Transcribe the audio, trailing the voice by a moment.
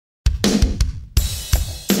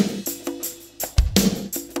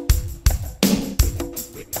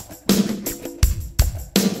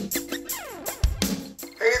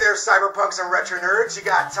cyberpunks and retro nerds, you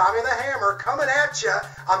got Tommy the Hammer coming at you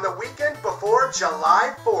on the weekend before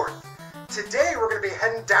July 4th. Today we're going to be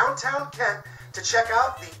heading downtown Kent to check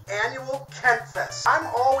out the annual Kent Fest. I'm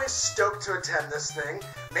always stoked to attend this thing,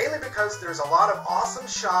 mainly because there's a lot of awesome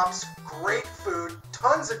shops, great food,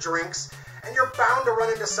 tons of drinks, and you're bound to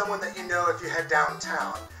run into someone that you know if you head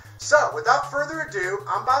downtown. So, without further ado,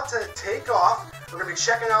 I'm about to take off. We're going to be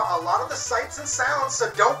checking out a lot of the sights and sounds, so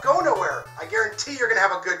don't go nowhere. I guarantee you're going to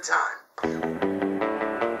have a good time.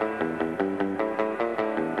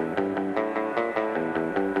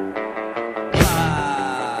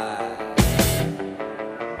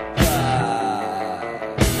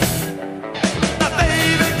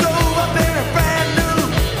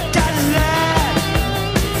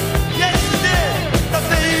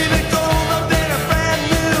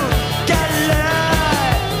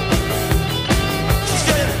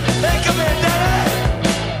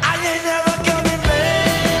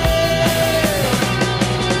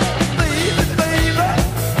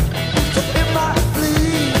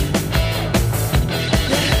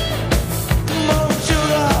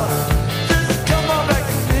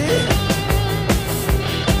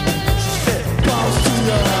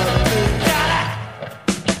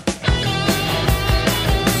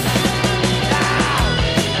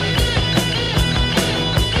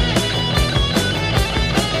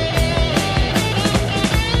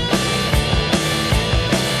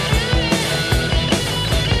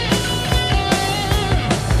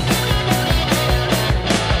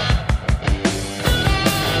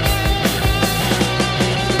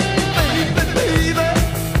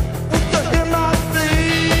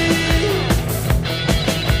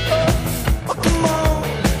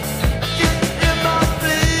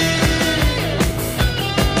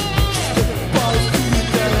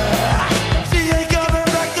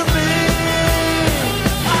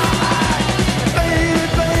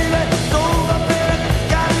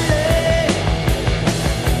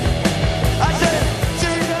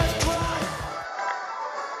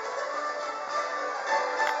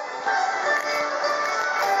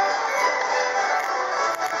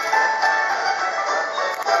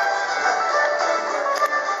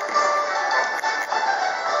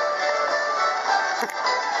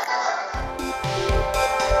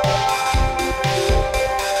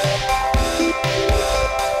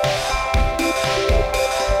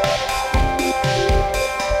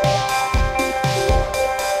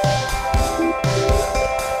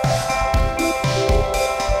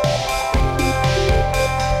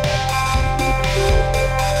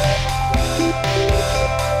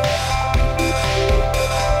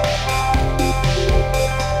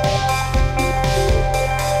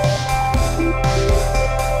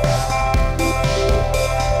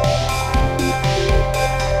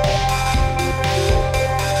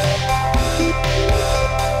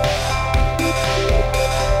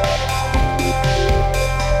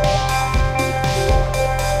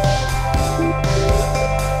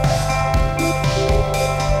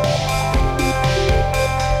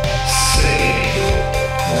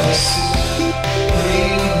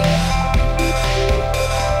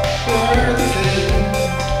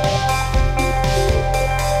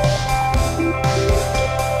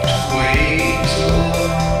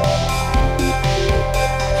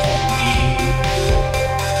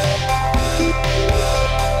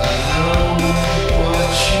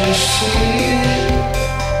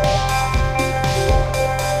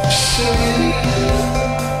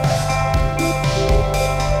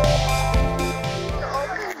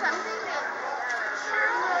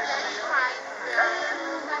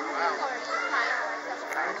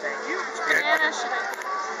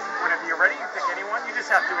 Whenever you're ready, you pick anyone. You just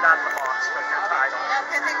have to do it out of the box, but you're tied on.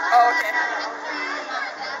 Oh, okay.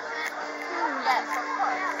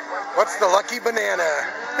 What's the lucky banana?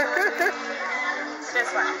 This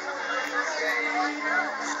one.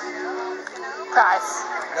 Prize.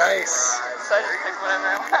 Nice. So I just pick whatever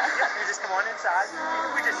I want. Yep, you just come on inside.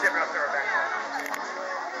 We just zip it up to our back.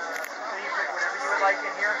 So you pick whatever you would like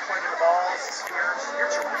in here, point to the balls, your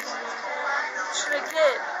choice. Should I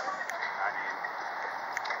get?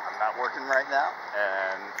 I'm not working right now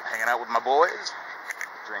and hanging out with my boys,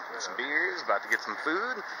 drinking some beers, about to get some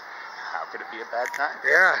food. How could it be a bad time?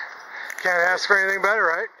 Yeah. Can't ask for anything better,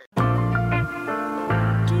 right?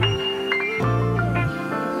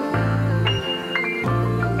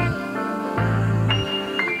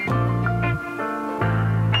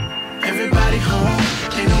 Everybody home,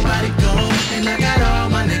 ain't nobody gone, and I got all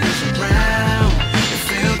my niggas around. It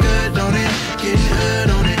feel good, don't it? Getting hood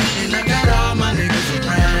on it, and I got all my niggas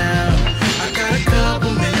around. I got a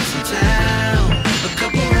couple minutes in town, a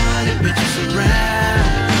couple hundred bitches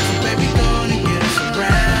around. So baby, go on and get us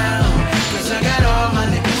around.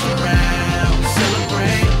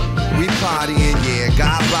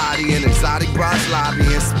 body and exotic bras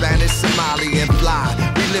lobbying, Spanish, Somali, and fly.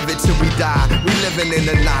 We live it till we die. We living in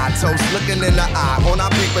the night, toast looking in the eye. On our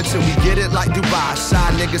paper till we get it like Dubai. Shy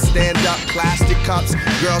niggas stand up, plastic cups.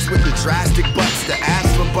 Girls with the drastic butts to ask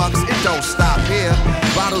for bucks. It don't stop here.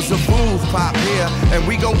 Bottles of food pop here, and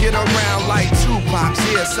we gon' get around like Tupac's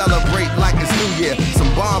here. Celebrate like it's New Year.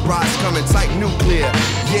 Some bomb rods coming tight nuclear.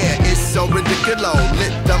 Yeah, it's so ridiculous.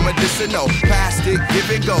 Lit the medicinal. Past it, give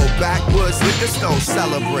it go. Backwoods, liquor store,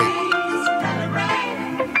 celebrate.